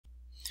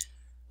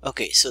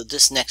Okay, so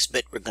this next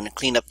bit we're going to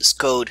clean up this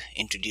code,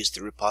 introduce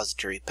the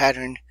repository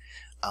pattern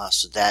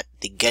so that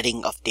the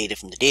getting of data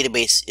from the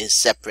database is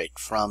separate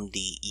from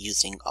the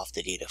using of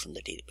the data from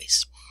the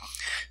database.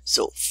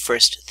 So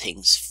first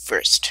things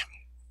first.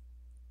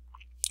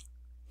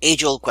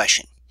 Age-old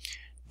question.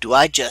 Do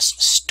I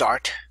just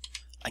start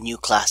a new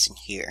class in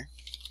here?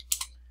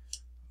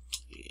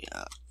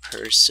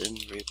 Person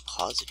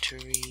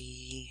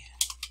repository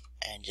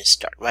and just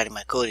start writing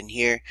my code in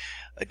here,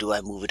 or do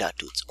I move it out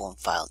to its own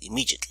file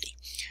immediately?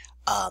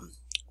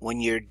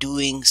 When you're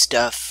doing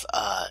stuff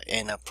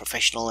in a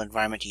professional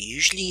environment, you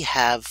usually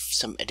have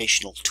some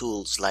additional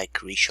tools like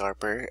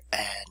ReSharper,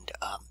 and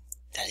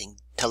I think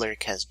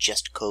Telerik has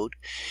JustCode,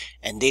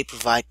 and they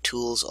provide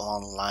tools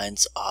along the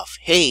lines of,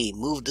 hey,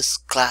 move this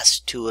class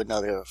to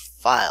another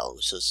file,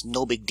 so it's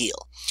no big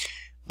deal.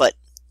 But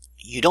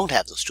you don't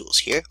have those tools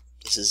here.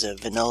 This is a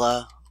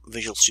vanilla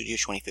Visual Studio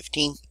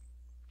 2015.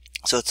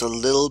 So it's a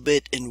little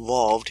bit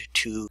involved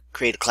to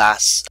create a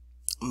class.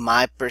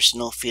 My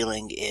personal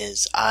feeling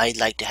is I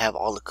like to have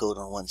all the code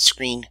on one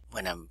screen.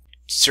 When I'm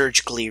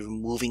surgically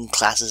removing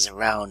classes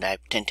around, I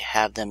tend to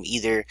have them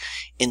either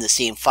in the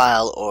same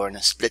file or in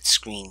a split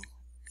screen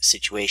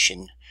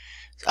situation.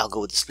 I'll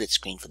go with the split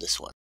screen for this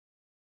one.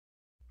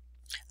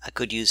 I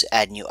could use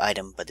add new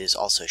item, but there's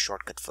also a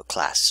shortcut for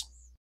class.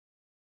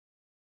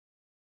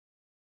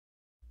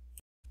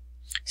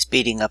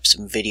 Speeding up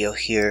some video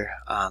here,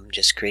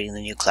 just creating the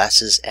new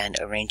classes and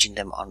arranging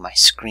them on my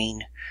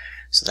screen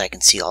so that I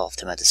can see all of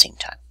them at the same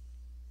time.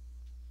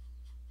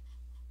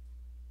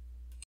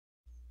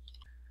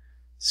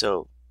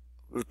 So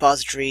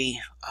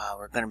repository,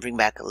 we're going to bring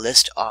back a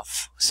list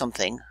of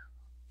something,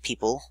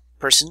 people,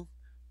 person,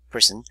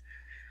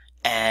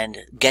 and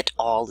get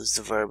all is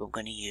the verb I'm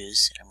going to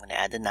use. I'm going to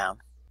add the noun.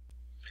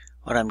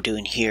 What I'm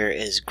doing here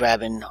is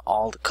grabbing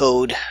all the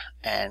code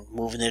and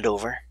moving it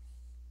over.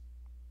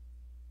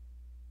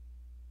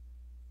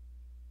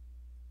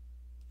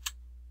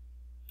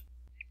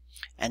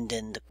 And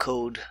then the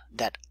code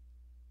that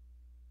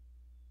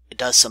it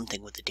does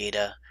something with the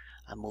data,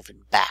 I'm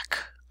moving back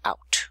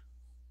out.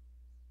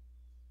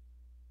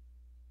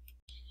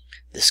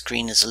 The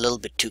screen is a little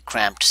bit too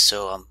cramped,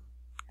 so I'm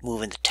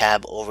moving the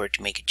tab over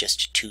to make it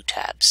just 2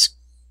 tabs.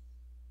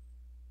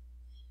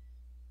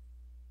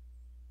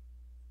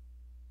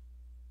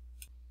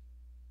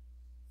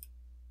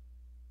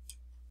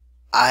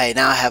 I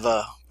now have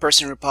a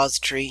person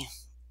repository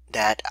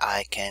that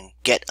I can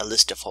get a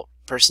list of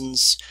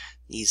persons.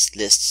 These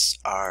lists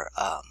are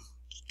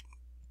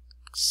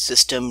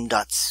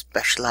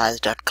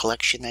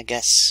system.specialized.collection, I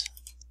guess.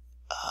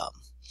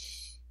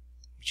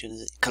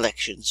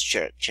 Collections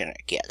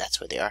generic, yeah, that's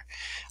where they are.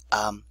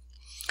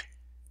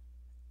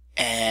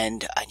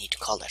 And I need to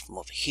call that from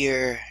over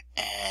here,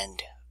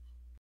 and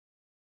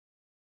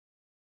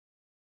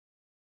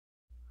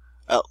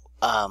I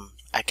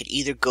could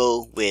either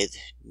go with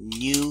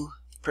new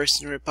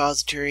person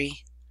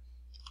repository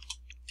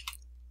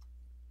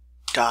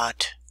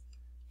dot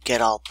get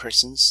all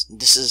persons.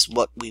 This is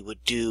what we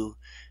would do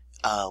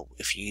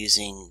if you're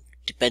using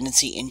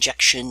dependency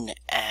injection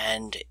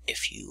and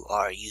if you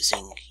are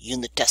using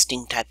unit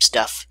testing type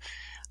stuff,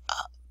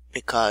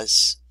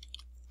 because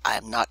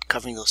I'm not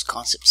covering those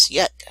concepts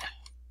yet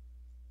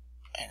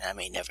and I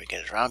may never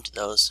get around to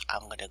those.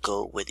 I'm going to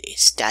go with a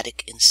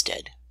static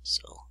instead.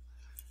 So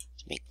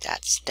let's make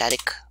that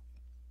static.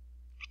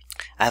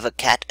 I have a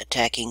cat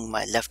attacking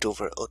my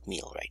leftover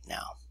oatmeal right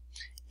now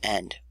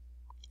and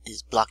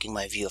is blocking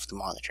my view of the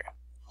monitor.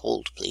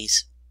 Hold,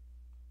 please.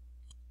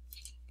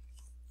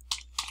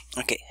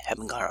 Okay,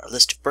 having got our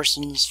list of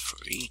persons for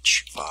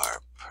each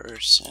var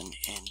person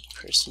in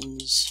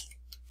persons.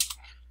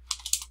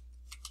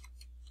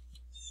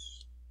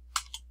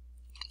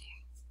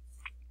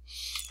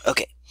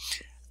 Okay,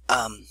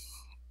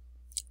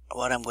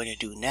 what I'm going to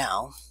do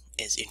now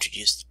is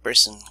introduce the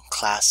person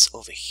class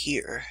over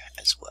here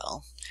as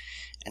well,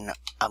 and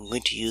I'm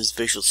going to use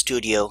Visual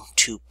Studio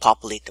to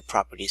populate the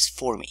properties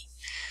for me.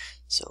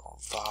 So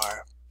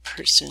var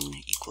person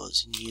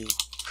equals new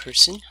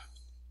person.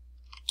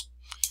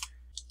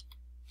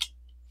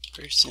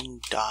 Person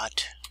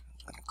dot,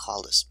 I'm going to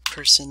call this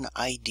person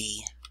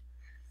ID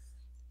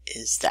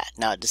is that.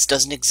 Now this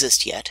doesn't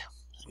exist yet.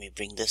 Let me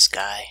bring this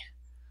guy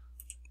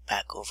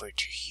back over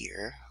to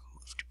here.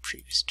 Move to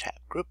previous tab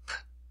group.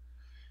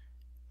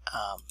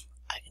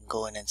 I can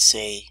go in and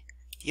say,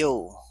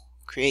 yo,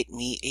 create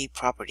me a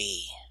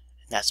property.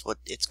 And that's what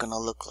it's going to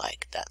look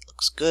like. That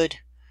looks good.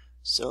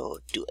 So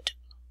do it.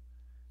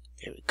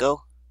 There we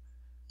go.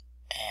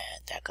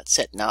 And that got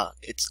set. Now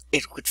it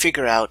could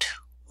figure out,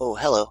 oh,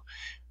 hello,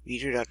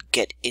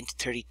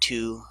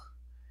 reader.getInt32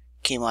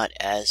 came out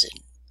as an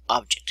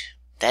object.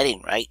 That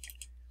ain't right.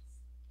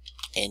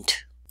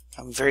 Int.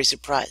 I'm very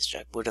surprised.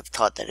 I would have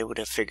thought that it would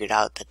have figured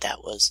out that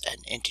that was an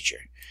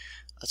integer.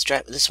 Let's try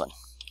it with this one.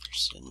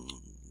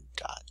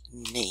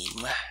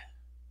 Person.name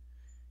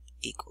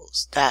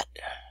equals that.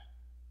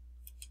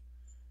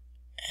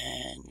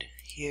 And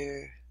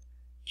here,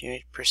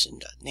 generate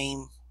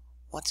person.name.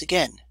 Once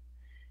again,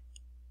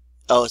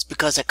 Oh, it's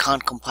because I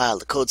can't compile.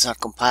 The code's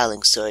not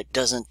compiling, so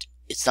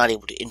it's not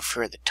able to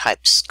infer the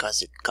types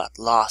because it got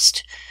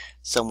lost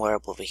somewhere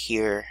up over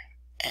here.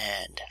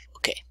 And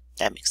okay,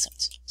 that makes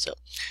sense. So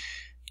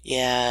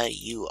yeah,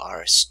 you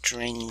are a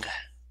string,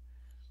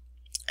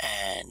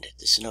 and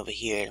this one over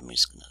here, I'm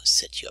just going to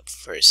set you up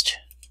first.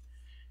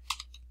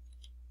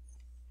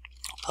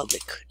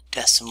 Public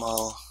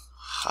decimal,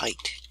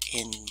 height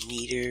in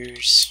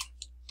meters,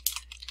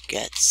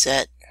 get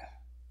set.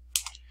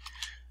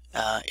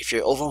 If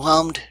you're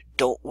overwhelmed,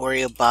 don't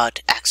worry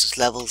about access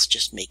levels,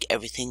 just make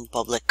everything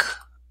public.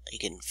 You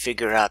can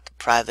figure out the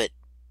private,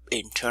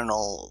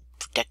 internal,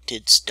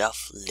 protected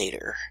stuff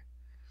later.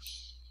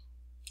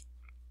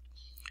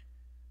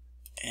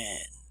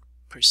 And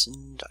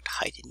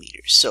person.height in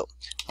meters. So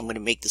I'm going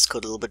to make this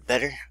code a little bit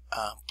better.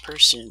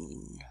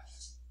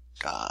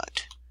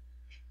 Person.height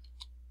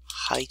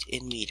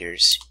in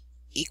meters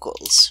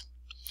equals,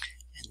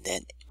 and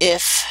then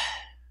if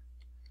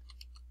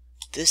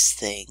this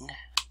thing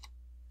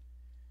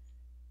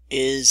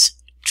is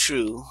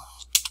true,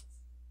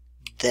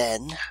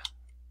 then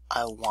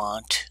I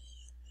want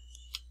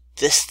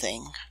this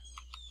thing,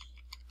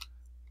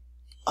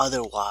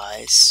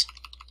 otherwise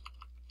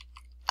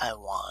I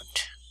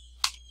want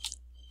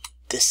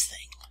this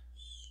thing.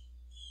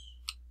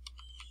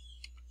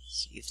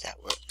 See if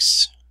that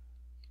works.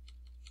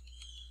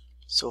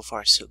 So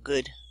far so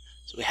good.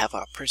 So we have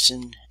our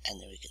person,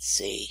 and then we can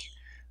say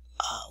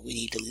we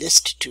need a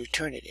list to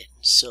return it in.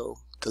 So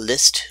the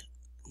list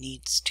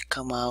needs to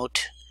come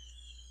out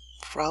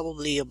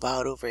probably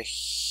about over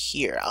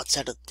here,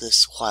 outside of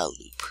this while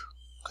loop,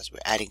 because we're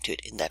adding to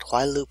it in that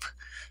while loop.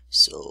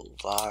 So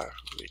var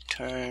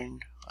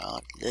return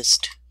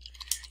list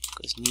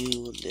equals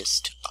new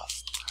list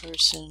of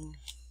person,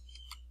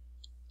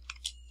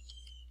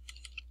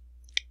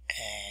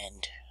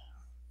 and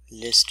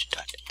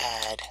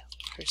list.add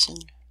person,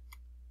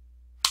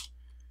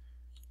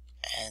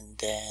 and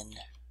then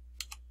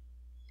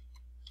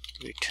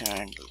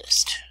return the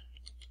list.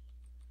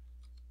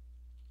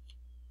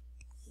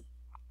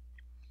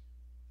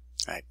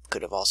 I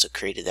could have also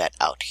created that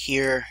out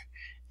here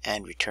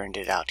and returned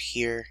it out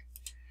here.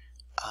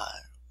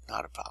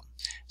 Not a problem.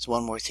 So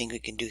one more thing we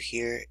can do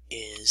here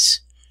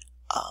is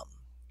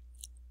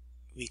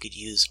we could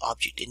use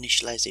object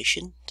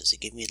initialization. Does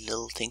it give me a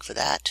little thing for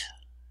that?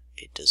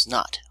 It does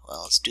not.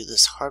 Well, let's do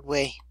this hard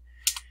way.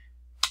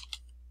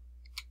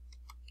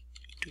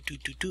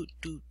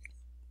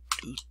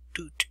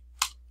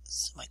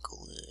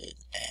 Semicolon,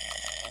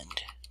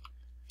 and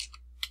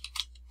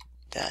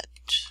that,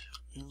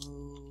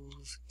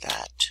 remove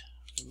that,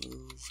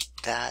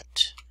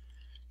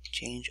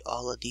 change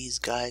all of these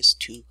guys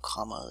to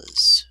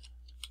commas.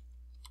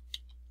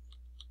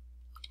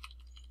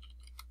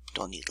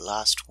 Don't need the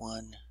last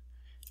one.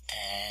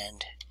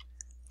 And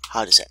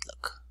how does that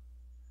look?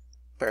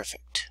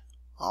 Perfect.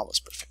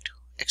 Almost perfect.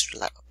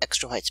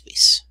 Extra white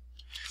space.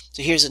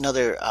 So here's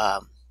another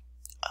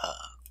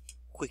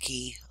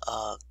quickie.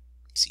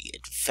 Let's see,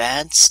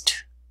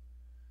 advanced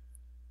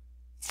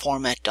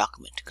format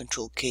document.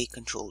 Control K,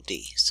 Control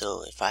D.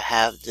 So if I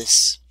have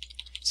this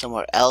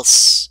somewhere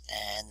else,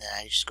 and then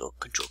I just go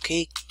Control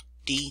K,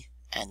 D,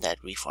 and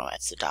that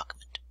reformats the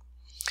document.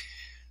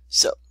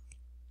 So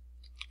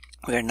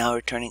we are now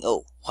returning.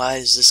 Oh, why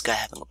is this guy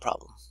having a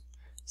problem?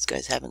 This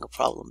guy's having a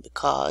problem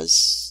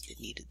because it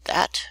needed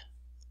that.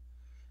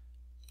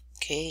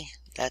 Okay,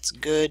 that's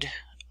good.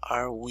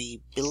 Are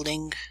we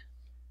building?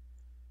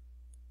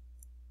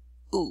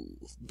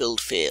 Ooh, build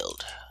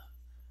failed.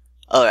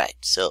 Alright,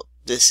 so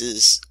this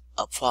is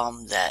a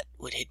problem that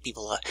would hit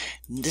people a lot.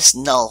 This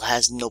null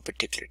has no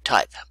particular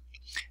type.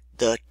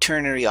 The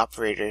ternary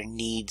operator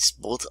needs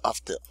both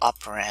of the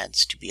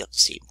operands to be of the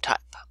same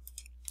type.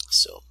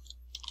 So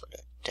put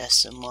a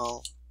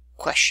decimal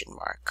question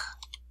mark,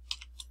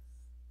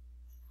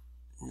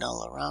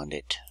 null around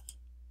it.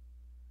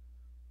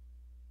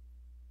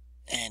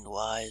 And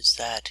why is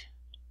that?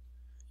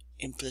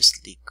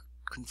 Implicitly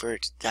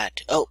convert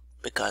that. Oh,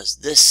 because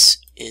this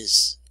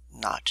is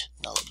not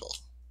nullable.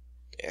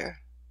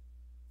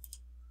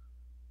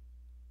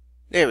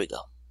 There we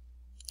go.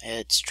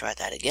 Let's try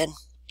that again.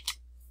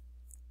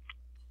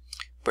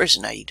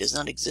 Person ID does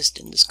not exist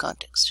in this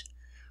context.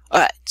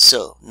 Alright,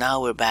 so now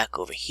we're back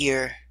over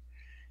here,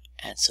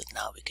 and so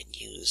now we can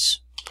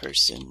use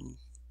person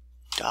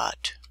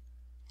dot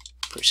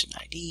person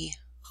ID.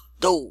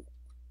 Oh,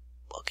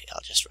 okay,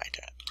 I'll just write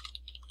that.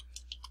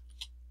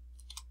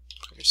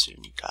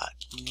 Person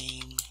dot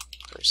name,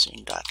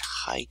 person dot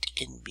height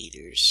in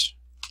meters,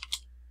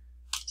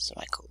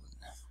 semicolon.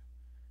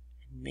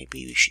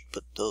 Maybe we should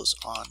put those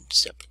on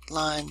separate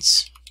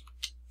lines.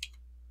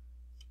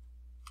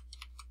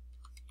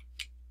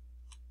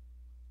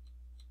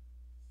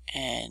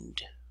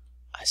 And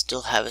I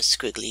still have a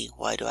squiggly.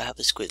 Why do I have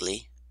a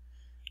squiggly?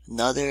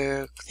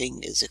 Another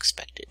thing is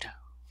expected.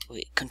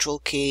 Wait, Control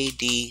K,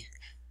 D.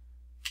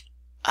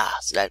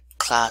 So that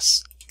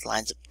class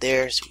lines up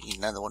there, so we need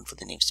another one for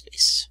the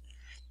namespace.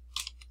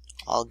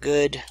 All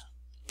good.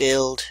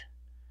 Build.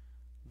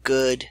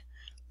 Good.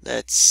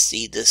 Let's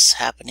see this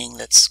happening.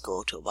 Let's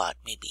go to about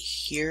maybe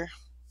here.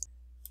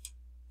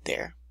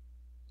 There.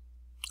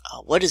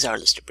 What is our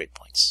list of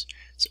breakpoints?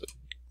 So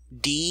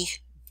D,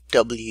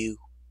 W,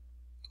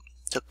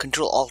 so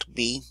Control Alt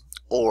B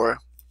or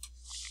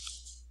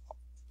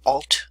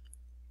Alt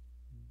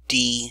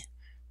D,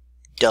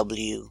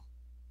 W,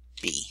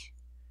 B.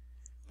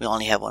 We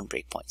only have one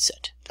breakpoint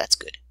set. That's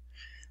good.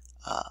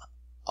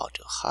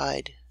 Auto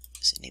hide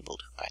is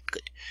enabled. Alright,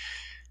 good.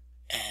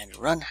 And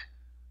run.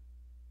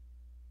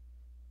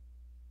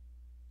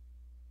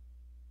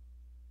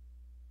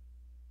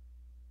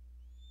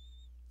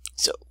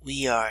 So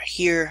we are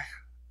here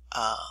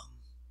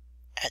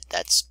at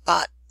that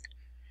spot.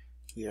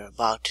 We are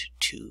about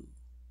to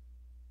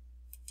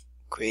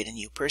create a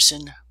new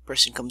person.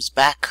 Person comes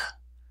back.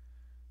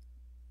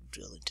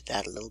 Drill into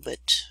that a little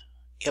bit.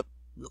 Yep,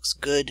 looks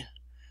good.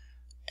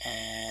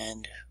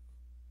 And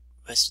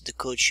the rest of the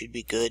code should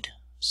be good.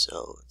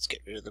 So let's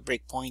get rid of the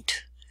breakpoint.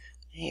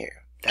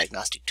 Here,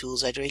 diagnostic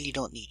tools, I really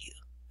don't need you.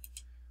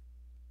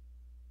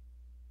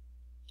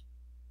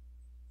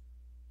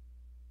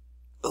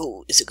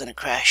 Oh, is it gonna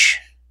crash?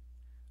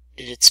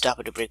 Did it stop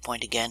at a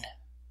breakpoint again?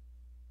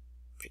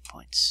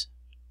 Breakpoints.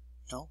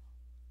 No?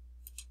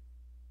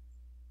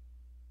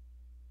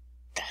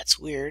 That's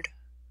weird.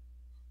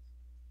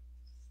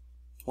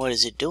 What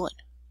is it doing?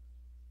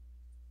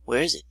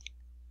 Where is it?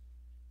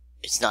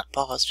 It's not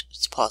paused.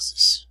 It's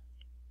pauses.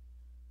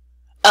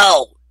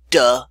 Oh,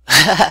 duh.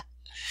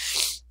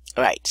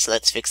 Alright, so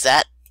let's fix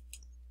that.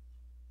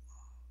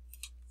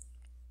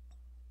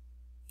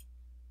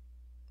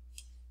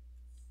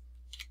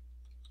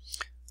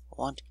 I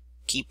want to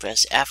key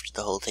press after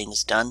the whole thing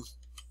is done.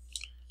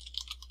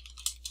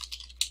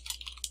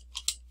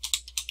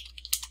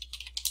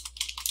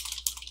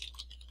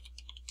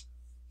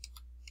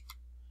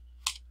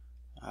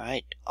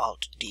 Alright,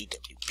 Alt D,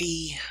 W,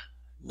 B.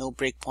 No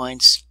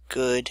breakpoints.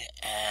 Good.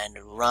 And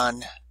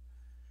run.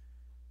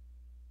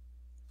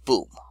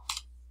 Boom.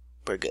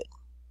 We're good.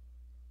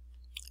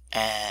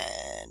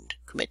 And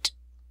commit.